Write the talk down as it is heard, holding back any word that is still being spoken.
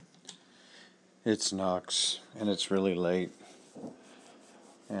It's Knox, and it's really late.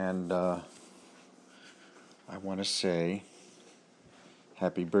 And I want to say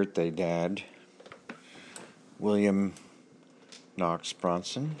happy birthday, Dad. William Knox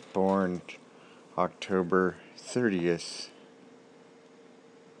Bronson, born October 30th,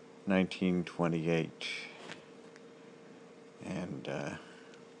 1928. And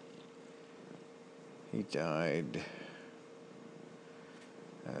he died,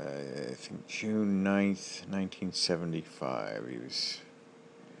 I think, June 9th, 1975. He was,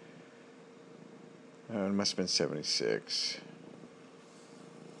 it must have been 76.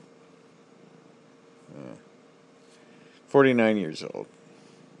 49 years old.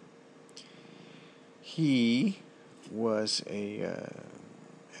 He was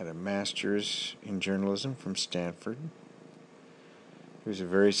had a master's in journalism from Stanford. He was a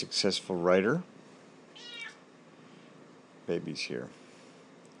very successful writer. Baby's here.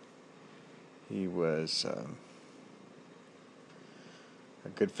 He was a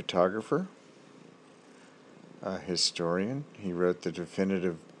good photographer, a historian. He wrote the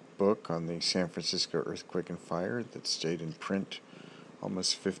definitive book on the San Francisco earthquake and fire that stayed in print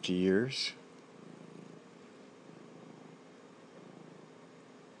almost 50 years.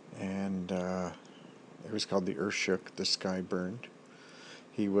 And it was called The Earth Shook, The Sky Burned.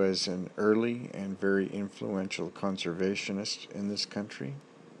 He was an early and very influential conservationist in this country.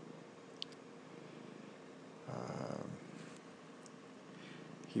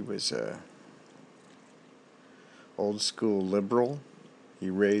 He was a old school liberal. He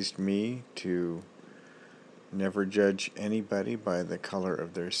raised me to never judge anybody by the color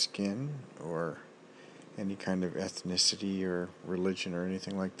of their skin or any kind of ethnicity or religion or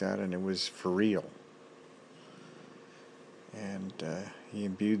anything like that, and it was for real. And he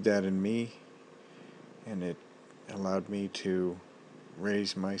imbued that in me, and it allowed me to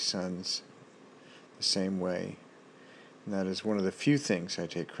raise my sons the same way. And that is one of the few things I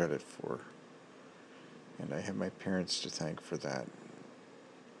take credit for. And I have my parents to thank for that.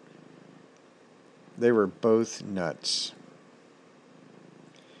 They were both nuts.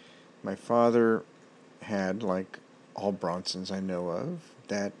 My father had, like all Bronsons I know of,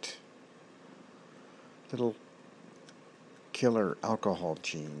 that little killer alcohol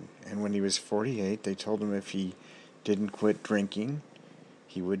gene. And when he was 48, they told him if he didn't quit drinking,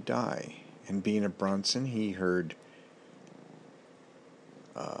 he would die. And being a Bronson, he heard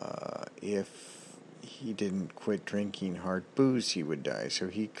if he didn't quit drinking hard booze, he would die. So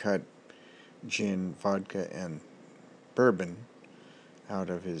he cut gin, vodka, and bourbon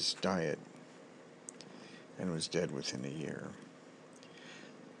out of his diet and was dead within a year.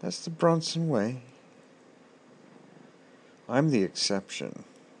 That's the Bronson way. I'm the exception.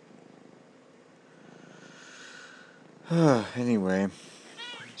 Anyway,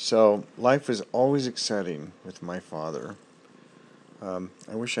 so life was always exciting with my father.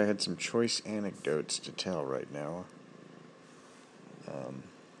 I wish I had some choice anecdotes to tell right now.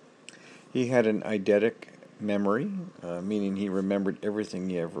 He had an eidetic memory, meaning he remembered everything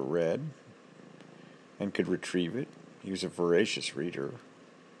he ever read and could retrieve it. He was a voracious reader.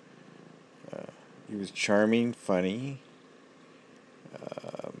 He was charming, funny.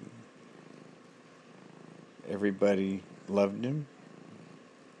 Everybody loved him.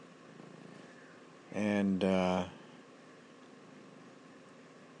 And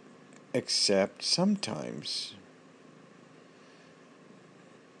except sometimes,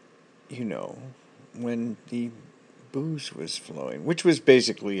 when the booze was flowing, which was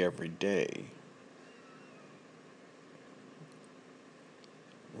basically every day,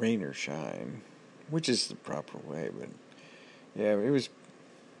 rain or shine, which is the proper way, but yeah, it was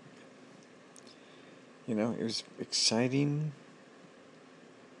exciting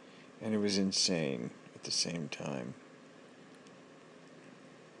and it was insane at the same time.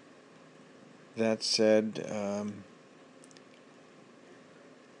 That said,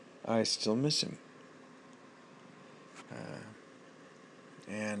 I still miss him.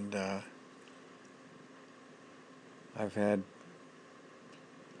 And I've had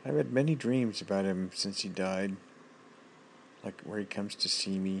many dreams about him since he died, like where he comes to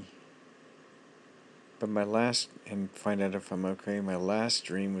see me. But my last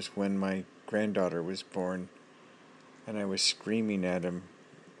dream was when my granddaughter was born, and I was screaming at him,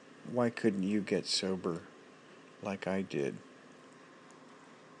 "Why couldn't you get sober like I did?"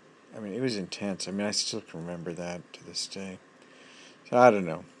 I mean, it was intense. I mean, I still can remember that to this day. So I don't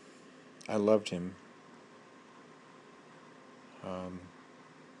know. I loved him.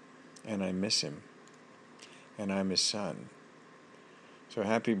 And I miss him. And I'm his son. So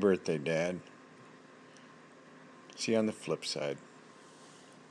happy birthday, Dad. See you on the flip side.